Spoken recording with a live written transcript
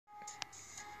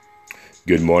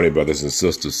Good morning, brothers and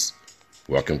sisters.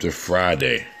 Welcome to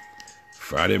Friday,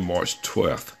 March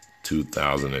 12th,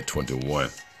 2021.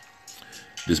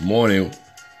 This morning,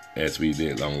 as we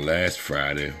did on last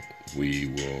Friday, we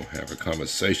will have a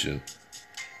conversation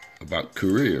about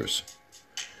careers.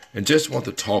 And just want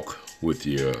to talk with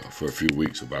you for a few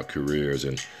weeks about careers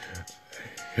and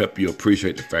help you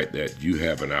appreciate the fact that you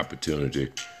have an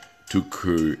opportunity to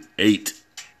create,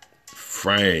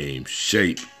 frame,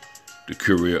 shape the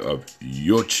career of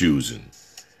your choosing.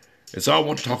 And so I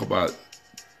want to talk about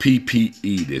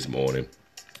PPE this morning.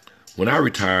 When I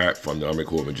retired from the Army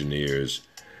Corps of Engineers,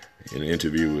 in an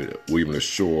interview with William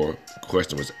LaShore, a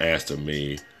question was asked of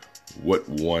me, what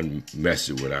one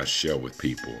message would I share with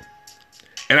people?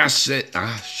 And I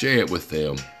shared with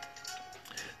them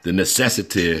the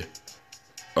necessity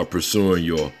of pursuing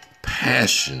your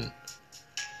passion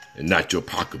and not your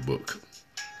pocketbook.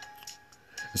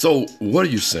 So what are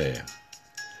you saying?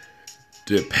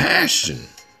 The passion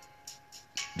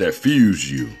that fuels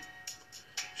you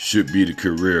should be the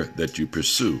career that you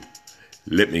pursue.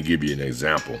 Let me give you an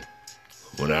example.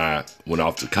 When I went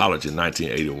off to college in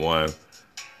 1981,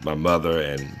 my mother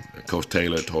and Coach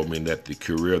Taylor told me that the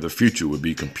career of the future would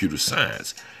be computer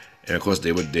science. And of course,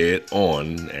 they were dead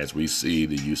on. As we see,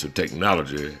 the use of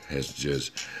technology has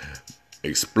just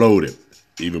exploded,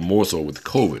 even more so with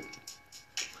COVID.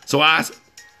 So I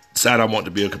decided I wanted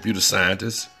to be a computer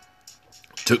scientist.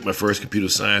 Took my first computer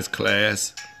science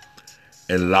class,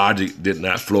 and logic did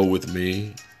not flow with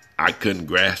me. I couldn't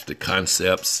grasp the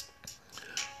concepts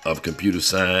of computer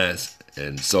science.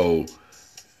 And so,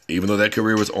 even though that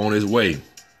career was on its way,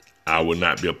 I would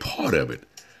not be a part of it.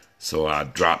 So I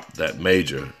dropped that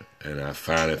major, and I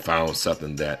finally found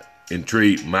something that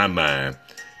intrigued my mind.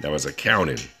 That was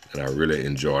accounting, and I really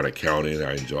enjoyed accounting.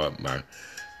 I enjoyed my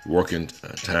working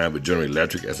time with General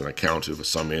Electric as an accountant for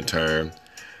some intern.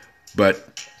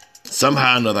 But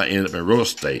somehow or another, I ended up in real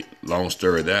estate. Long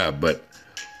story there, but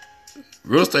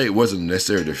real estate wasn't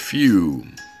necessarily the fuel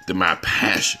to my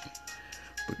passion.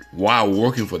 But while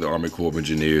working for the Army Corps of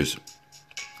Engineers,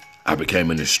 I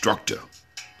became an instructor.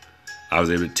 I was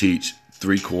able to teach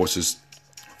 3 courses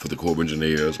for the Corps of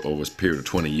Engineers over a period of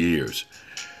 20 years.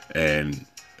 And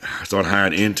I started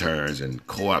hiring interns and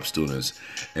co-op students,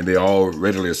 and they all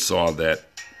readily saw that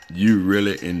you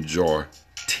really enjoy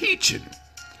teaching.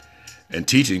 And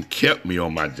teaching kept me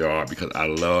on my job because I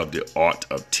love the art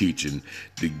of teaching,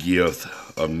 the gift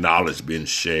of knowledge being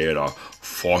shared, or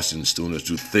forcing students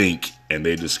to think and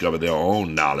they discover their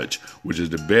own knowledge, which is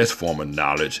the best form of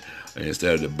knowledge,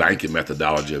 instead of the banking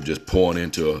methodology of just pouring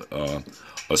into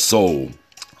a soul.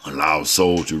 Allow a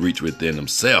soul to reach within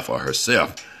himself or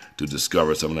herself to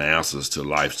discover some of the answers to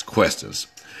life's questions.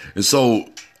 And so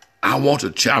I want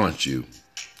to challenge you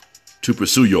to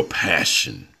pursue your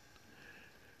passion.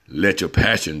 Let your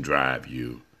passion drive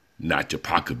you, not your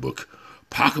pocketbook.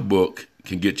 Pocketbook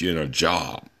can get you in a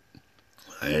job,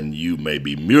 and you may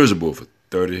be miserable for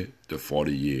 30 to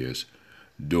 40 years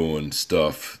doing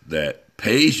stuff that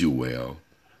pays you well,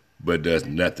 but does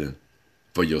nothing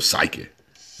for your psyche.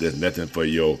 There's nothing for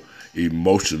your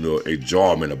emotional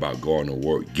enjoyment about going to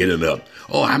work, getting up.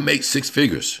 Oh, I make 6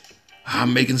 figures.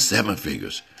 I'm making 7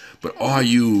 figures. But are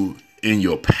you in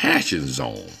your passion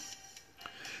zone?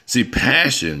 See,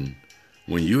 passion,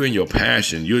 when you're in your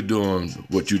passion, you're doing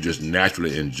what you just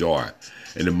naturally enjoy.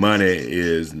 And the money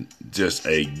is just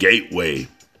a gateway,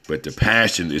 but the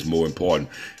passion is more important.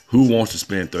 Who wants to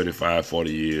spend 35,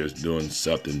 40 years doing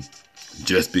something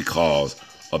just because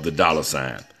of the dollar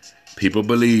sign? People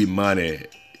believe money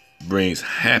brings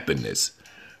happiness,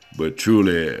 but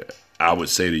truly, I would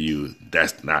say to you,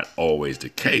 that's not always the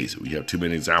case. We have too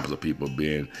many examples of people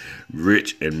being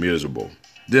rich and miserable.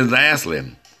 Then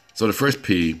lastly, so the first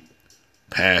P,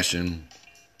 passion.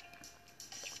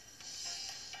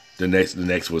 The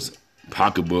next was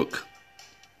pocketbook.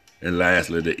 And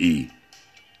lastly, the E,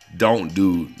 don't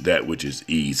do that which is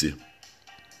easy.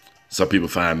 Some people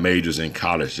find majors in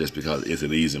college just because it's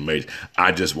an easy major.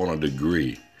 I just want a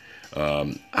degree.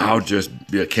 I'll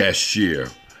just be a cashier.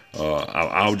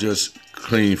 I'll just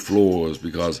clean floors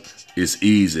because it's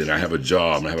easy and I have a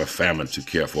job and I have a family to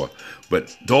care for.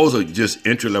 But those are just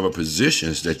entry-level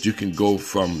positions that you can go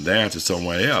from there to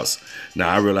somewhere else. Now,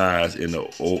 I realize in the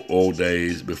old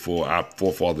days before our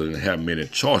forefathers didn't have many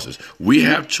choices. We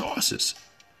have choices.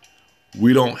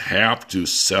 We don't have to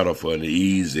settle for an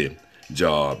easy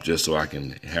job just so I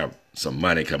can have some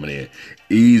money coming in.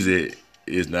 Easy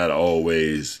is not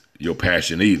always your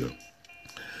passion either.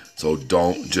 So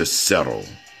don't just settle.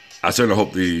 I certainly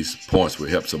hope these points will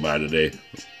help somebody today.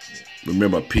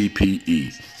 Remember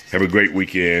PPE. Have a great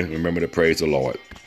weekend. Remember to praise the Lord.